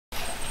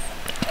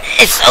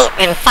It's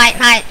open fight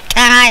night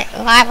tonight,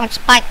 live on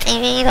Spike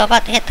TV. They're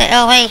about to hit the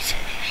airwaves.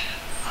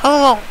 Who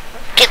will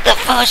get the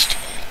first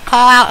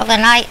call out of the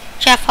night?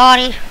 Jeff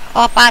Hardy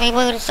or Bobby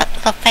Roode? It's up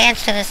to the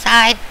fans to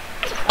decide.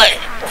 But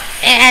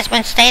it has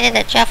been stated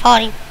that Jeff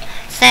Hardy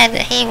said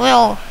that he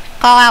will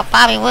call out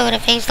Bobby Roode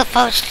if he's the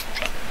first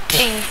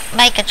to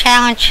make a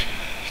challenge.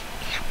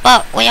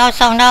 But we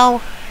also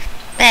know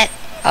that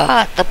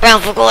the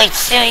Bound for Glory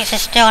series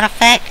is still in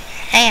effect,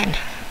 and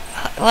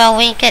well,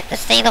 we get to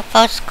see the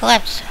first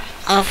glimpse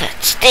of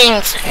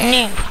Sting's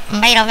new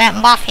main event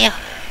Mafia.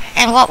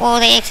 And what will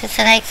the Aces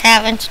and Eights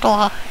have in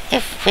store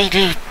if we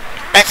do?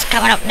 That's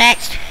coming up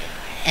next.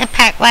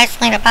 Impact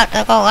Wrestling about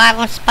to go live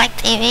on Spike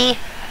TV.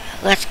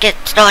 Let's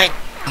get started.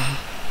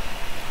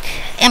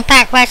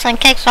 Impact Wrestling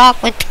kicks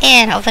off with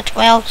 10 of the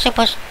 12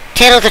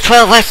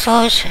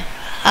 wrestlers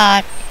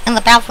in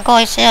the Bound for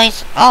Glory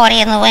series already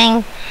in the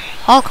ring.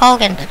 Hulk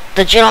Hogan,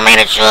 the general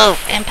manager of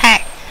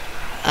Impact,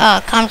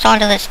 comes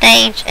onto the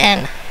stage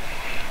and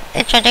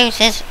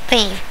introduces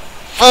the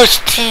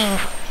first two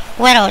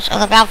winners of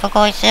the Bound for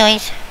Glory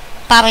series.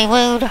 Bobby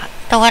Roode,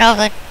 the winner of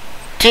the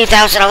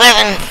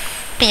 2011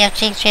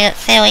 BFG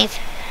series,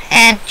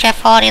 and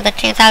Jeff Hardy, the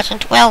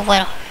 2012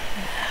 winner.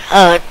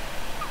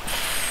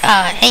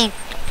 He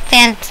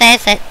then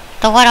says that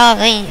the winner of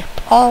the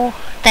poll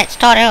that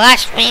started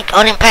last week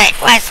on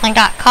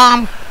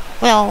ImpactWrestling.com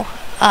will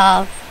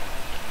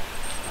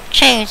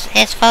choose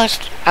his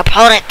first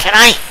opponent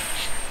tonight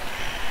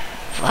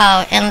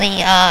in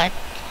the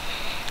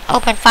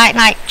Open Fight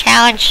Night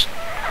Challenge.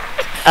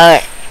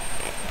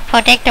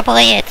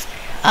 Predictably, it's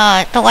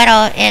the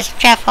winner is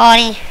Jeff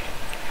Hardy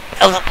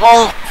of the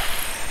poll.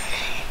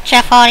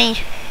 Jeff Hardy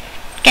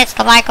gets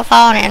the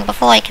microphone, and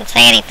before he can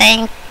say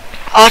anything,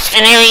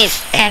 Austin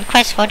Aries and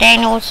Christopher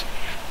Daniels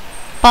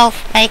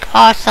both make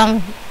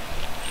awesome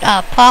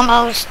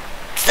promos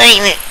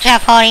saying that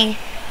Jeff Hardy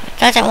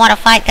doesn't want to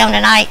fight them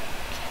tonight,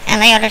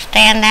 and they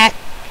understand that.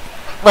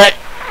 But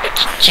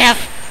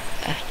Jeff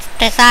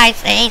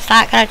decides that he's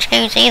not going to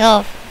choose either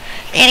of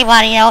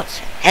anybody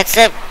else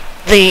except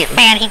the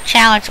man he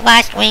challenged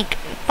last week,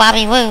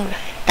 Bobby Roode.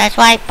 That's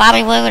right,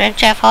 Bobby Roode and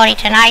Jeff Hardy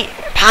tonight.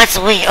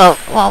 Possibly,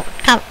 come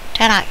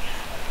tonight.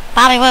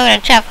 Bobby Roode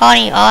and Jeff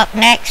Hardy are up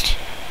next.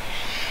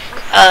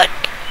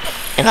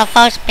 In the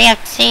first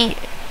BFG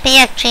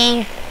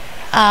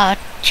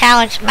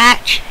challenge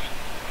match.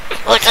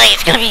 Looks like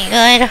it's gonna be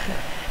good,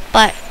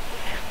 but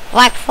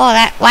right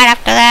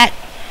after that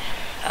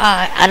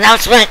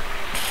announcement,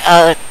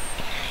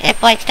 it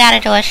breaks down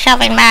into a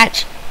shoving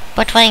match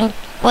between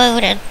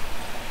Roode and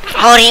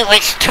Hardy,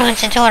 which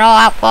turns into an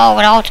all-out brawl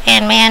with all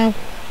 10 men,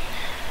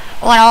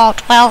 or all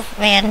 12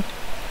 men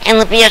in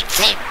the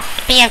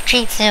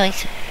BFG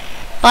series.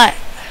 But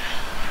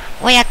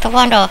we have to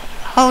wonder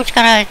who's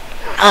gonna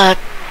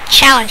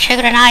challenge who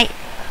tonight.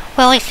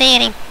 Will we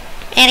see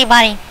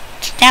anybody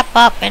step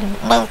up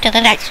and move to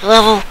the next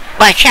level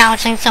by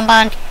challenging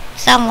someone?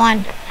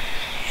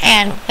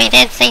 And we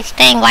did see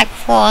Sting right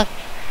before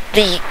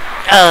the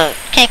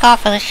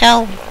kickoff of the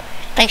show.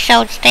 They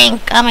showed Sting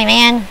coming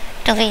in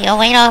to the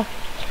arena,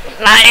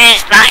 not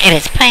in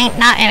his paint,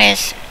 not in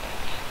his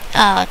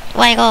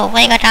regular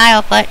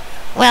attire, but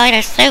wearing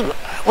a suit,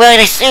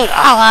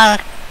 all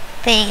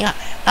the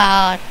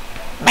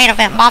main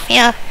event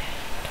Mafia.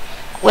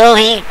 Will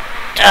he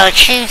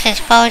choose his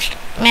first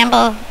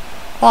member,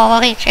 or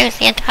will he choose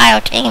the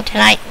entire team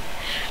tonight?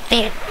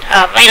 The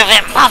main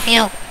event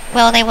Mafia,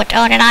 will they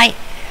return tonight?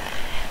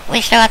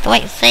 We still have to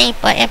wait and see,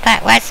 but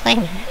Impact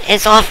Wrestling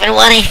is off and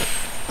running.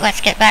 Let's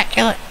get back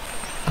to it.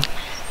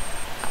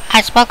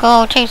 I spoke a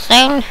little too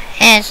soon.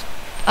 As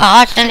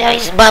Austin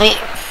Aries and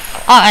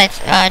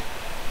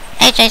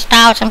AJ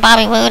Styles and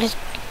Bobby Roode is,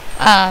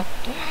 I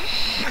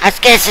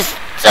guess it's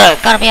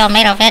gonna be on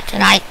main event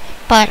tonight.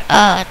 But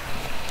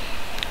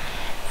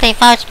the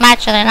first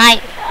match of the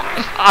night,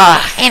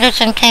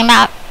 Anderson came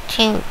out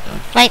to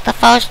make the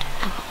first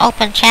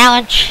open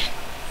challenge,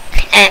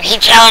 and he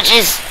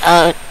challenges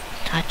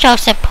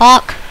Joseph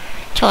Park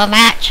to a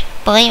match,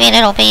 believing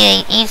it'll be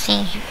an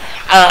easy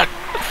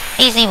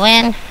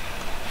win.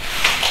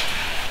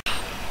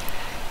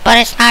 But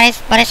it's not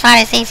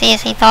as easy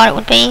as he thought it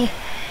would be.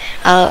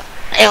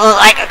 It was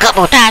like a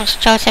couple of times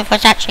Joseph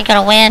was actually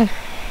gonna win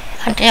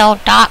until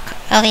Doc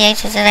of the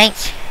Aces and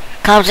Eights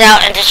comes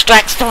out and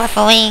distracts the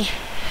referee,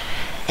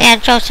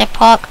 and Joseph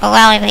Park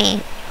allowing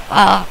the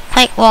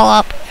quick roll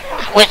up,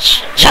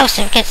 which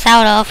Joseph gets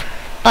out of.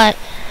 But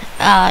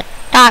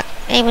Doc,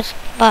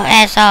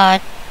 as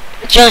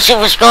Joseph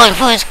was going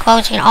for his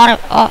closing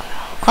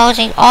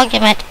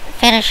argument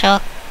finisher,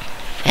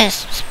 his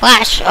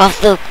splash of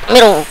the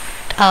middle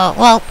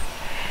rope.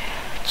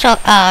 So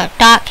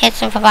Doc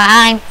hits him from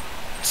behind,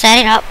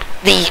 setting up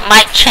the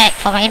mic check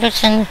from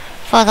Anderson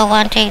for the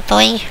 1, 2,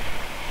 3.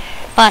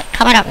 But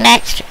coming up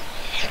next,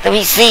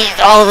 we see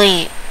all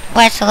the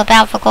rest of the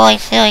Bound for Glory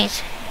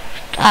series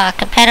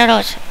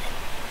competitors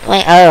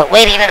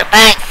waiting in the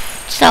back.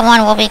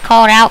 Someone will be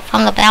called out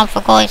from the Bound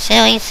for Glory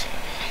series.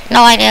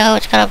 No idea who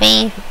it's going to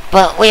be,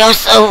 but we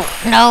also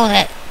know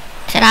that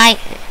tonight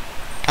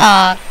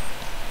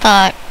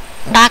the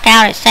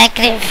knockout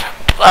executive,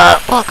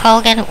 Hulk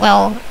Hogan,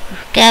 will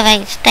give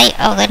a state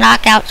of the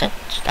knockouts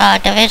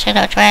division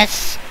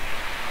address.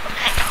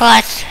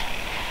 Plus,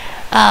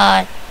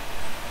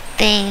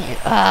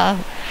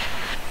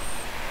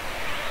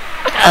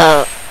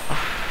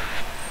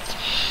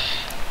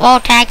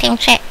 World Tag Team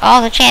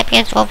all the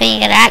champions will be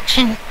in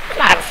action.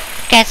 I'm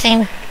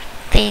guessing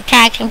the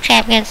Tag Team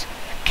champions,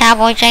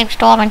 Cowboy, James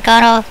Storm, and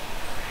Gunner,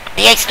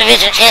 the X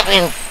Division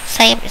champion,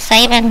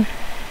 Sabin,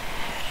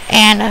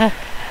 and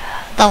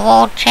the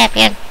World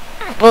Champion,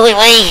 Bully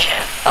Ray,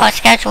 are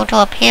scheduled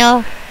to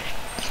appear.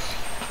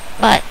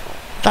 But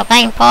the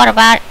main part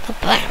about it,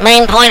 the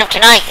main point of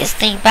tonight is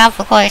the Bound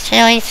for Glory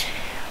series.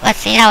 Let's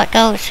see how it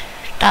goes.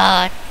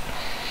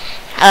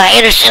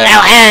 Anderson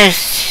now has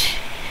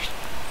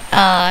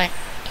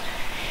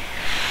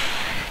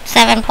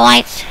 7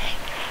 points.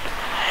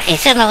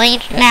 He's in the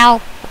lead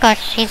now because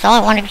he's the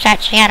only one who's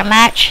actually had a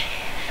match.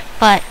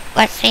 But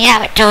let's see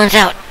how it turns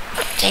out.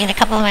 See you in a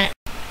couple of minutes.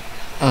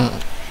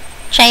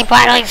 Jay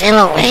Bradley's in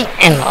the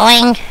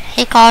ring.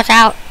 He calls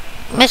out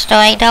Mr.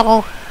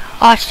 A-Double,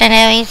 Austin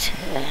Aries,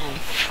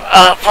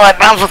 for a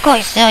Bound for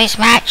Glory series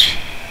match.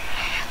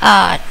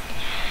 It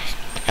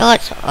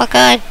looks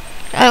good.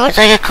 It looks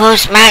like a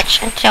close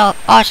match until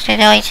Austin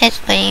Aries hits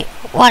the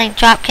running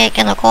drop kick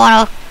in the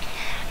corner,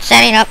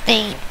 setting up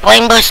the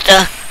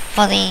Brainbuster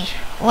for the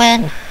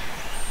win.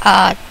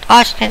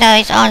 Austin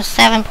Aries owns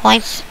 7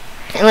 points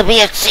in the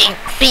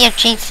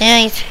BFG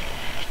series,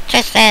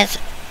 just as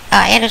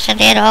Anderson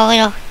did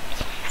earlier.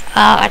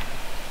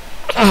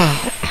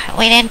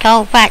 We then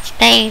go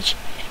backstage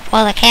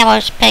where the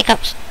Cameras pick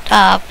up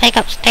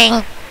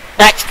Sting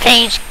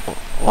backstage,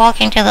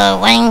 walking to the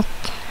ring.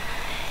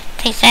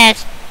 He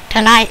says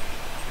tonight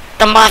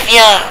the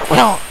Mafia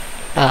will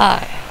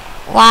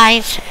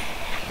rise.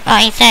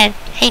 He said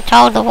he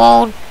told the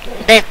world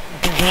that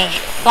the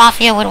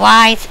Mafia would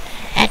rise,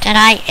 and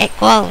tonight it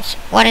grows.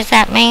 What does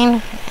that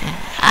mean?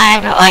 I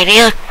have no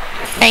idea.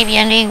 Maybe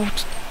a new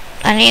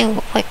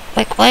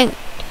recruit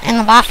in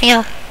the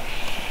Mafia.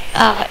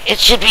 It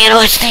should be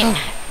interesting,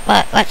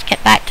 but let's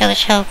get back to the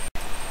show.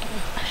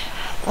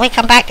 We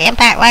come back to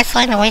Impact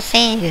Wrestling and we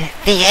see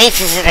the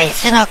Aces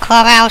in a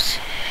clubhouse,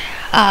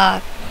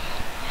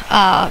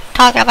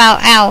 talking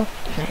about how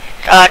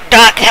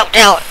Doc helped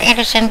out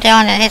Anderson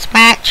during his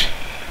match,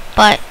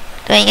 but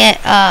they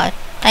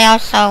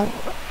also,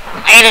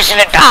 Anderson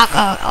and Doc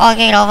are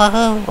arguing over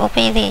who will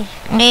be the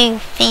new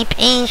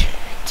VP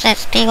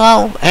since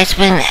D-Lo has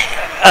been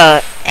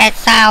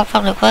exiled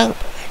from the group.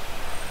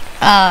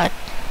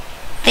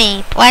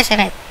 The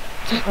president,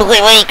 Bully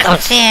Ray,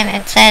 comes in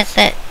and says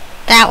that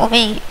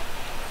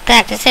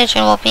that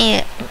decision will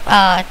be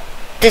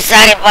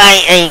decided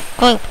by a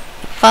group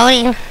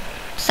voting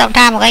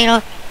sometime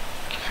later.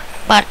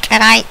 But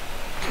tonight,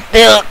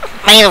 the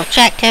main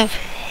objective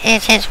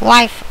is his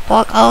wife,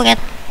 Brooke Hogan.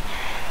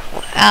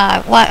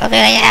 What do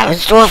they have in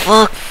store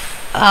for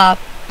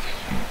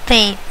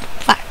the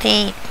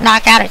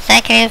knockout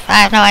executive?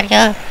 I have no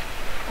idea.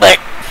 But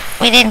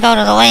we didn't go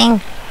to the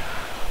ring.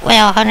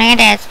 Well,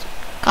 Hernandez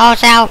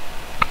calls out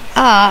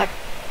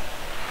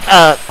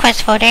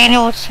Christopher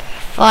Daniels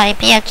for a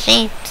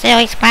BFG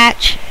series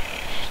match.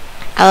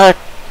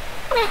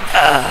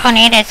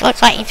 Hernandez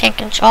looks like he's in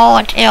control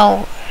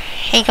until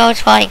he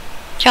goes for a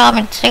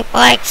German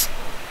suplex,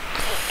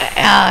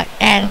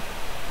 and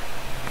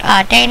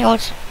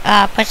Daniels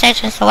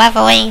positions the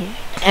referee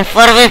in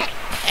front of him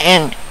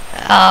and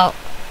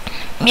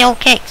mule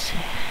kicks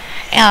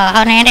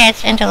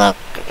Hernandez into the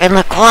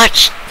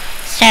clutch,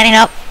 setting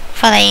up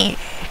for the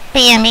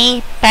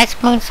BME best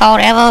moonsault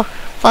ever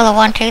for the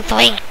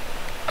 1-2-3.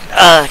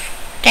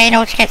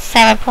 Daniels gets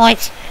 7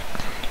 points,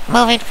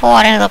 moving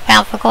forward into the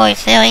Bound for Glory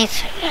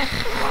series.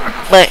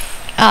 But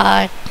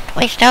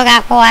we still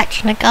got more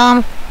action to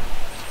come.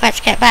 Let's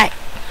get back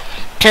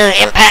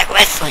to Impact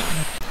Wrestling.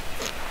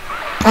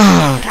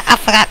 I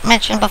forgot to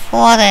mention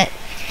before that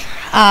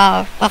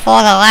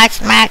before the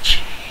last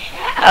match,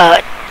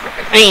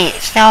 we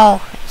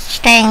still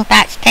staying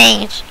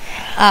backstage,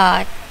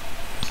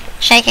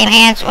 shaking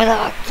hands with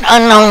an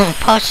unknown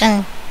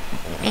person.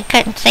 We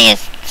couldn't see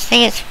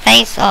his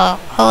face or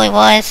who he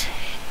was,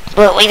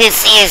 but we did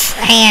see his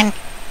hand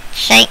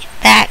shake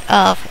that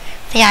of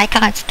the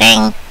Icon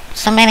Sting,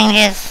 cementing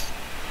his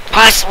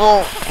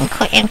possible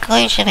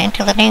inclusion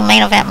into the new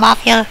main event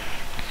Mafia.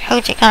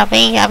 Who's it gonna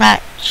be? I'm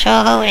not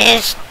sure who it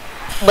is.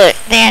 But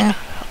then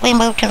we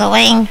moved to the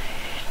ring.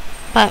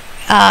 But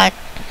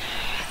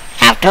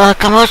after a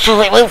commercial,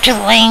 we moved to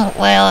the ring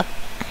where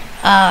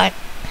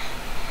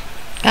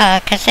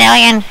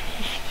Kazarian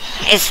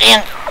is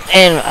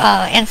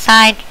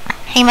inside.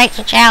 He makes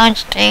a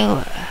challenge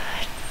to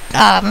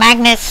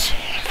Magnus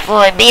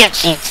for a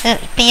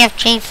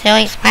BFG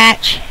series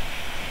match.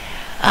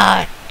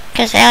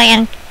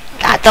 Kazarian,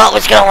 I thought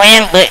was gonna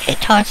win, but it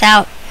turns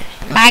out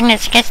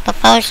Magnus gets the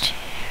first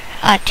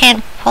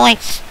 10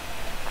 points,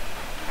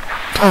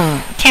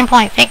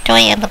 10-point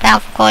victory in the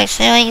Bound for Glory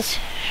series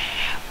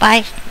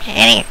by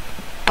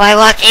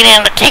locking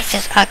in the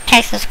Texas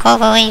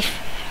Cloverleaf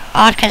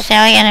on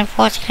Kazarian and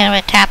forcing him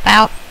to tap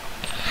out.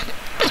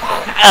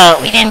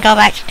 We then go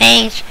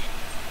backstage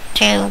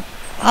to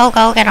Hulk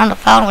Hogan on the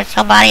phone with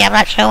somebody. I'm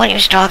not sure what he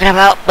was talking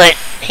about, but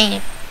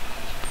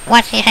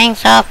once he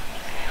hangs up,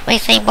 we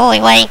see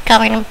Bully Ray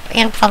coming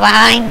in from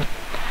behind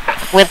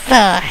with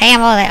the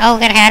hammer that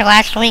Hogan had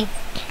last week.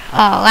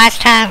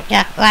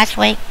 Last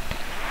week.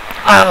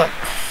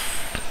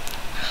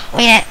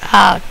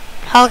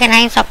 Hogan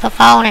hangs up the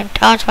phone and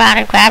turns around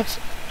and grabs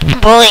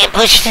Bully and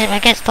pushes him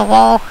against the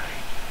wall.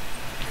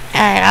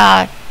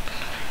 And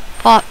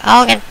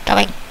Hogan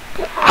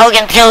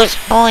tells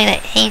Bully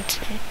that he's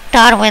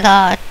done with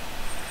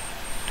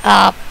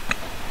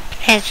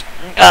his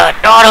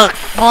daughter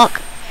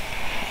Brooke,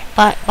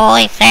 but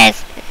Bully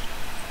says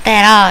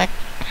that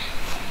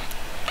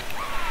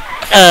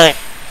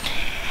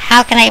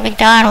how can they be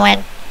done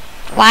when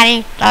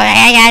he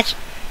asks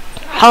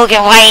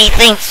Hogan why he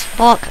thinks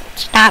Brooke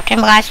stopped him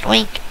last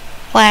week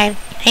when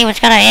he was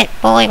gonna hit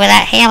Bully with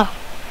that hammer,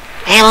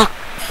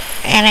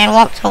 and then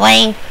walks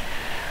away.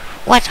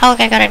 What's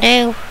Hogan gonna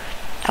do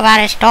about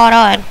his daughter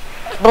and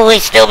Bully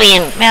still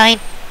being married?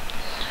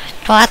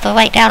 We'll have to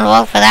wait down the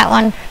road for that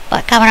one.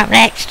 But coming up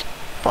next,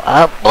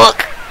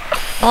 Brooke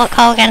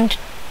Hogan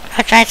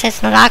addresses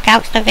the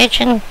Knockouts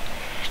division.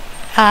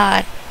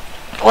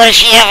 What does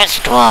she have in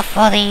store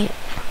for the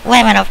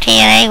women of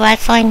TNA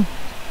wrestling?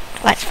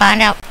 Let's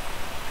find out.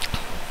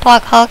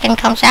 Brooke Hogan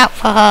comes out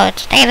for her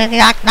State of the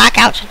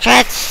Knockouts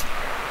address.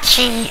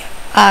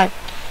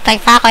 They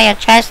finally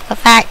addressed the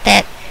fact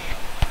that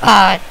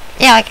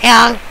Eric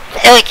Young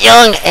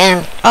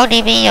and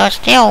ODB are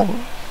still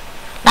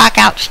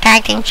Knockouts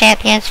Tag Team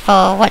Champions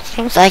for what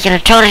seems like an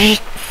eternity.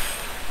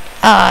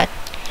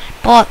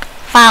 Brooke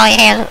finally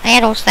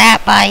handles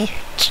that by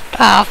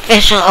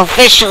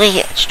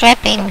officially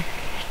stripping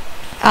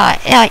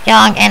Eric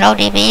Young and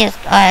ODB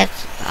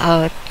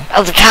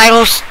of the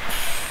titles.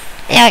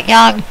 Eric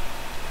Young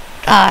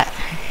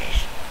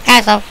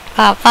has a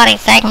funny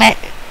segment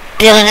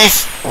doing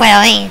this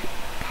where he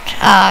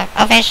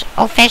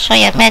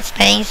officially admits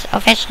that he's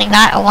officially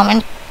not a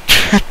woman.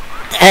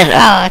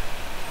 And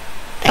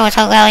it was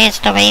hilarious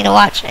to me to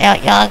watch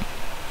Eric Young.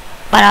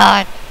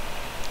 But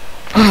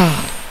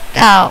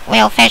we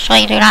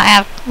officially do not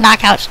have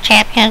Knockouts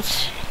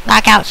champions,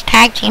 Knockouts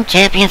Tag Team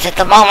champions at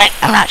the moment.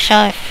 I'm not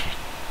sure if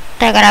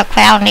they're gonna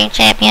crown new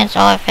champions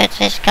or if it's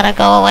just gonna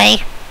go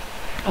away.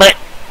 But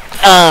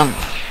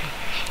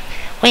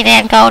we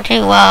then go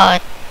to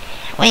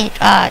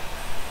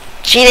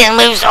she then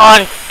moves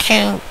on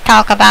to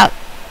talk about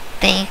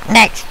the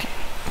next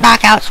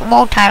Knockouts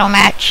World Title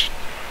match,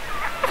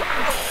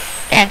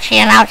 and she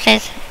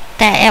announces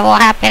that it will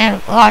happen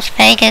in Las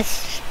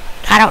Vegas.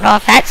 I don't know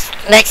if that's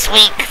next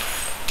week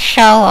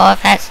show or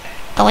if that's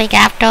the week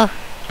after,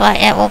 but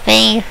it will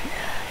be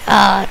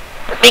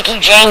Mickie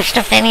James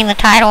defending the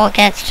title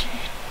against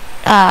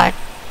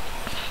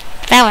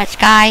Velvet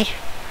Sky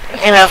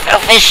in an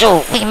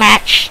official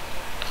rematch.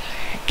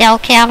 Gail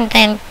Kim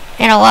then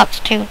interrupts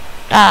to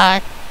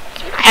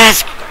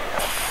ask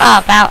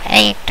about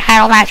a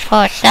title match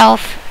for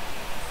herself,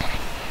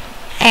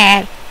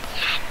 and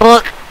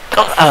Brooke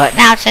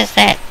announces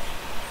that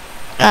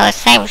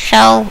same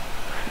show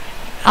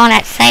on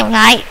that same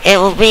night it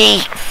will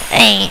be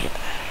a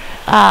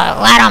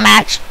ladder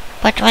match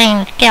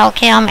between Gail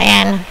Kim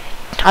and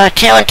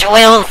Taylor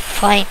Terrell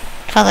for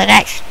the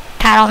next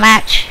title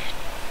match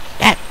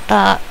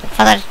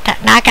for the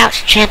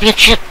Knockouts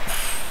Championship,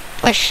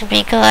 which should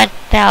be good.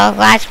 The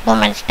last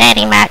women's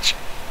standing match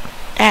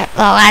at the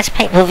last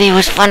pay-per-view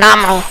was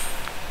phenomenal.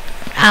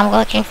 I'm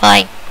looking for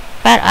a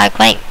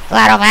great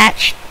ladder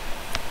match.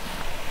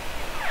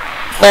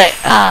 But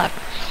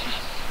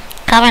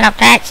coming up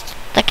next,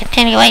 the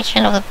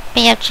continuation of the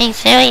BFG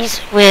series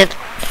with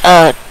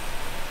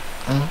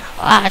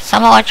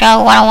Samoa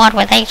Joe one-on-one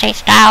with AJ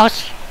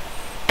Styles.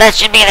 That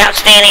should be an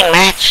outstanding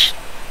match.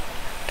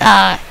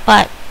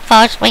 But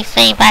first we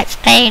see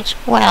backstage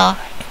where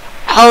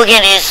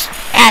Hogan is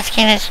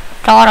asking his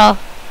daughter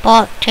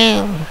Brooke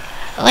to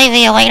leave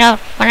the arena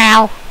for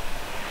now,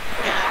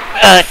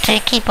 to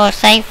keep her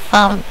safe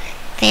from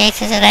the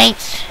Aces and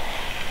Eights.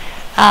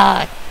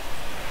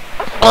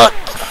 Brooke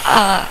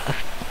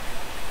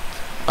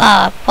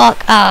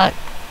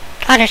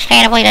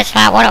understandably does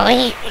not want to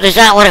leave.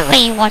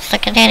 Wants to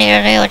continue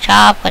to do a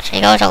job, but she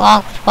goes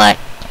along with what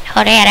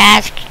her dad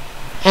asked,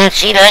 and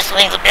she does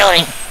leave the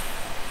building.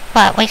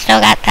 But we still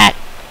got that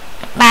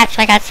match,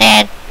 like I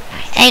said,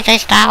 AJ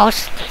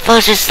Styles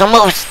versus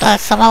the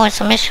Samoa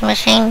Submission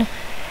Machine,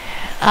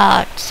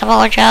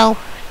 Samoa Joe.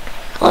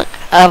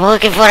 I'm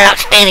looking for an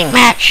outstanding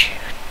match,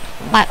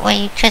 but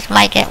we just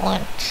might get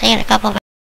one. See you in a couple of minutes.